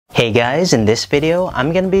Hey guys, in this video,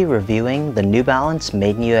 I'm going to be reviewing the New Balance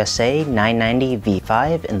Made in USA 990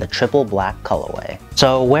 V5 in the triple black colorway.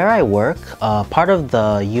 So where I work, part of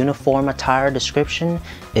the uniform attire description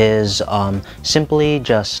is simply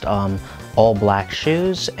just all black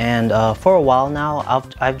shoes, and for a while now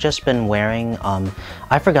I've just been wearing,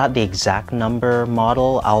 I forgot the exact number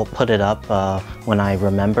model, I'll put it up when I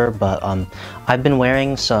remember, but I've been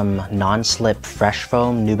wearing some non-slip fresh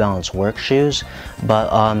foam New Balance work shoes,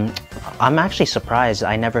 but I'm actually surprised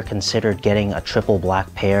I never considered getting a triple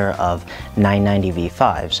black pair of 990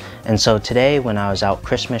 V5s. And so today when I was out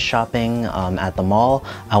Christmas shopping at the mall,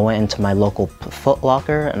 I went into my local Foot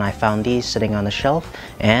Locker and I found these sitting on the shelf,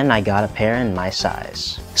 and I got a pair in my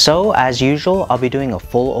size. So as usual, I'll be doing a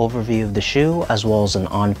full overview of the shoe as well as an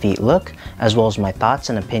on-feet look, as well as my thoughts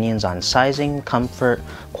and opinions on sizing, comfort,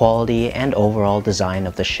 quality, and overall design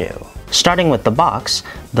of the shoe. Starting with the box,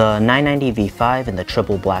 the 990 V5 in the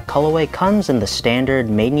triple black colorway comes in the standard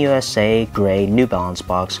Made in USA gray New Balance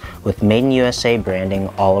box with Made in USA branding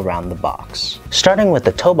all around the box. Starting with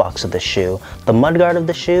the toe box of the shoe, the mudguard of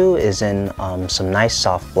the shoe is in some nice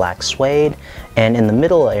soft black suede, and in the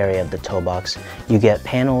middle area of the toe box you get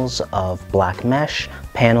panels of black mesh,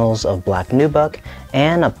 panels of black nubuck,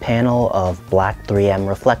 and a panel of black 3M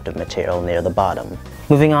reflective material near the bottom.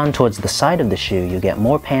 Moving on towards the side of the shoe, you get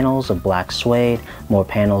more panels of black suede, more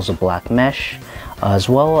panels of black mesh, as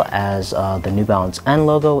well as the New Balance N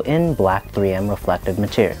logo in black 3M reflective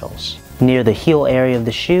materials. Near the heel area of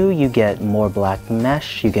the shoe, you get more black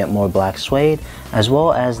mesh, you get more black suede, as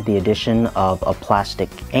well as the addition of a plastic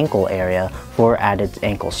ankle area for added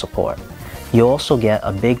ankle support. You also get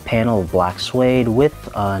a big panel of black suede with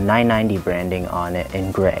 990 branding on it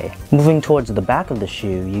in gray. Moving towards the back of the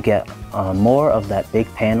shoe, you get more of that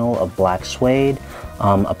big panel of black suede,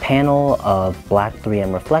 a panel of black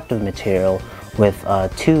 3M reflective material with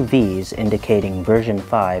 2 V's indicating version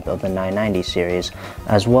 5 of the 990 series,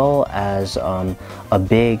 as well as a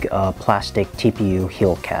big plastic TPU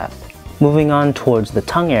heel cap. Moving on towards the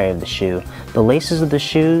tongue area of the shoe, the laces of the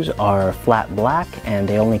shoes are flat black and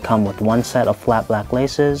they only come with one set of flat black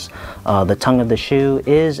laces. The tongue of the shoe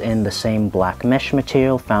is in the same black mesh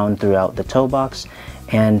material found throughout the toe box,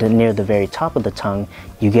 and near the very top of the tongue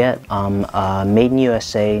you get a Made in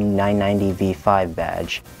USA 990 V5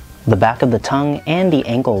 badge. The back of the tongue and the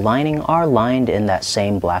ankle lining are lined in that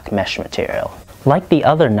same black mesh material. Like the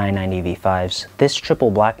other 990 V5s, this triple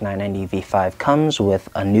black 990 V5 comes with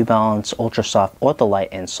a New Balance Ultra Soft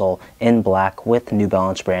Ortholite insole in black with New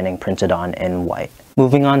Balance branding printed on in white.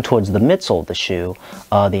 Moving on towards the midsole of the shoe,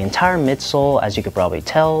 the entire midsole, as you could probably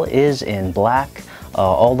tell, is in black.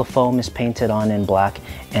 All the foam is painted on in black,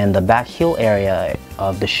 and the back heel area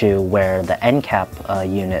of the shoe where the end cap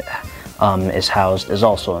unit is housed is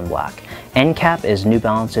also in black. End cap is New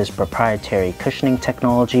Balance's proprietary cushioning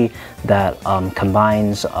technology that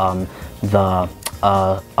combines a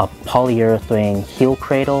polyurethane heel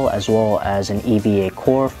cradle as well as an EVA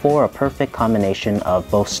core for a perfect combination of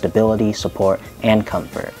both stability, support, and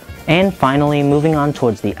comfort. And finally, moving on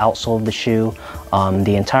towards the outsole of the shoe,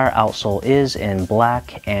 the entire outsole is in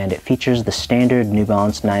black and it features the standard New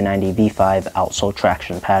Balance 990 V5 outsole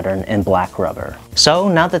traction pattern in black rubber. So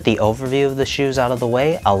now that the overview of the shoe is out of the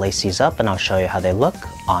way, I'll lace these up and I'll show you how they look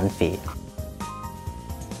on feet.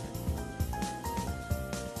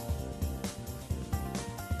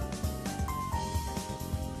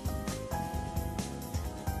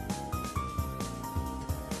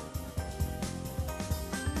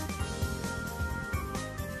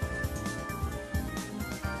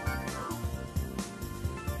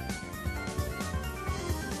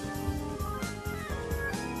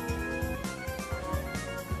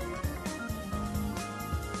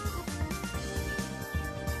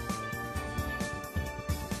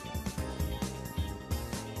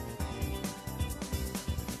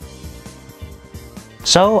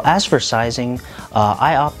 So as for sizing,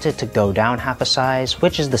 I opted to go down half a size,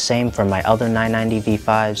 which is the same for my other 990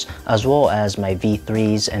 V5s as well as my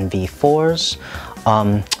V3s and V4s.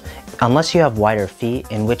 Unless you have wider feet,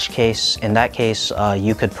 in that case,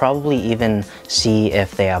 you could probably even see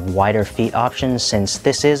if they have wider feet options. Since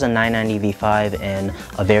this is a 990 V5 in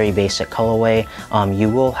a very basic colorway, you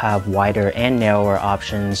will have wider and narrower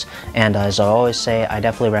options, and as I always say, I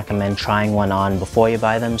definitely recommend trying one on before you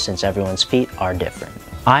buy them since everyone's feet are different.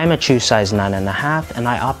 I am a true size 9.5 and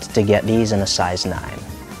I opted to get these in a size 9.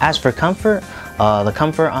 As for comfort, The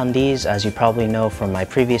comfort on these, as you probably know from my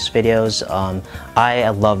previous videos, I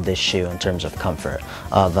love this shoe in terms of comfort.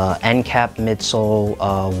 The end cap midsole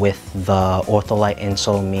with the Ortholite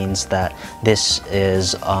insole means that this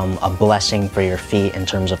is a blessing for your feet in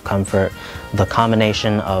terms of comfort. The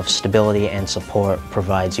combination of stability and support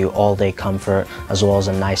provides you all-day comfort, as well as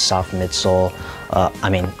a nice soft midsole.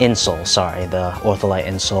 Insole, sorry, the Ortholite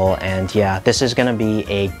insole. And yeah, this is gonna be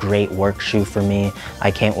a great work shoe for me.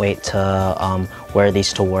 I can't wait to wear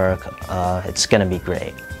these to work. It's gonna be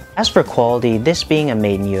great. As for quality, this being a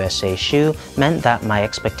made in USA shoe meant that my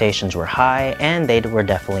expectations were high, and they were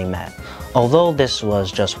definitely met. Although this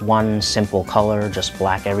was just one simple color, just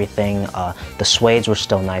black everything, the suedes were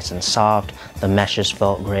still nice and soft, the meshes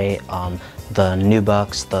felt great, the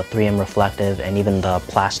nubucks, the 3M reflective, and even the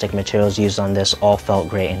plastic materials used on this all felt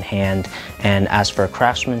great in hand. And as for a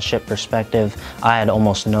craftsmanship perspective, I had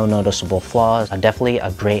almost no noticeable flaws. Definitely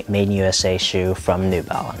a great made in USA shoe from New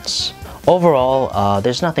Balance. Overall,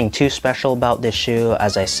 there's nothing too special about this shoe.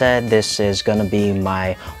 As I said, this is gonna be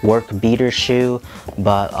my work beater shoe,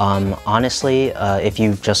 but honestly, if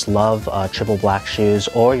you just love triple black shoes,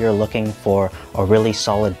 or you're looking for a really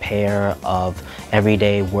solid pair of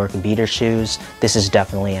everyday work beater shoes, this is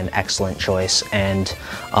definitely an excellent choice, and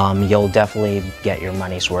you'll definitely get your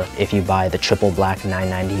money's worth if you buy the triple black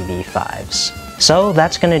 990 V5s. So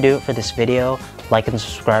that's gonna do it for this video. Like and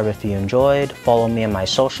subscribe if you enjoyed, follow me on my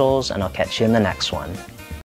socials, and I'll catch you in the next one.